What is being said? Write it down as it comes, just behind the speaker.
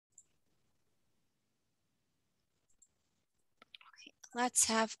Let's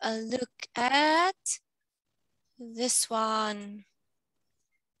have a look at this one.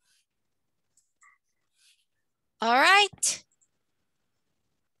 All right.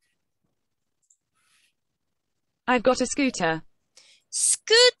 I've got a scooter.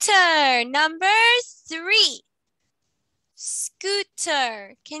 Scooter, number 3.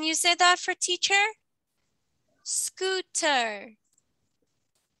 Scooter. Can you say that for teacher? Scooter.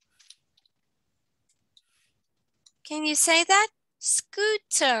 Can you say that?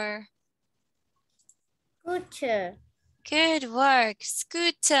 Scooter. Scooter. Good work.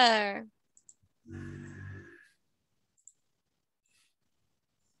 Scooter.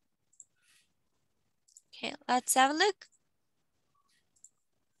 Okay, let's have a look.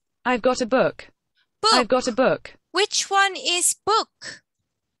 I've got a book. Book. I've got a book. Which one is book?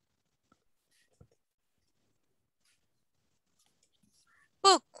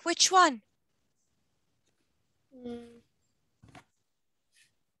 Book. Which one?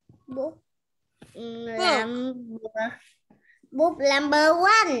 Book. Book number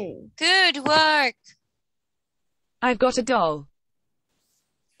 1. Good work. I've got a doll.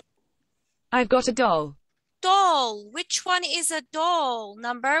 I've got a doll. Doll. Which one is a doll?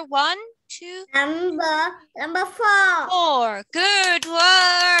 Number 1, 2, Number 4. 4. Good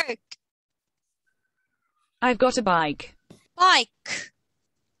work. I've got a bike. Bike.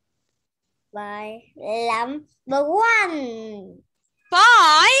 Number 1.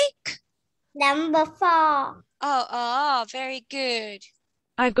 Bike. Number 4. Oh, very good.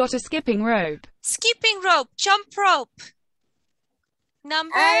 I've got a skipping rope. Skipping rope. Jump rope.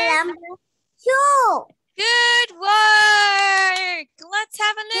 Number 2. Good work. Let's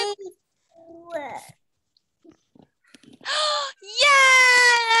have a look.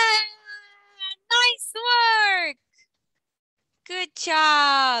 Yeah! Nice work. Good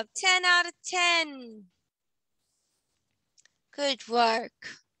job. 10 out of 10. Good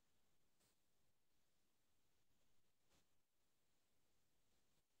work.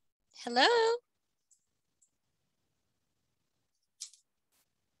 Hello?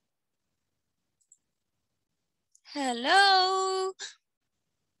 Hello?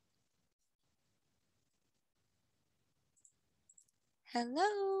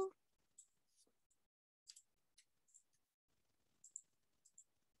 Hello?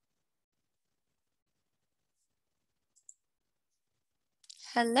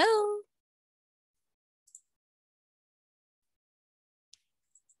 Hello?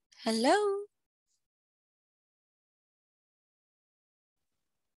 Hello?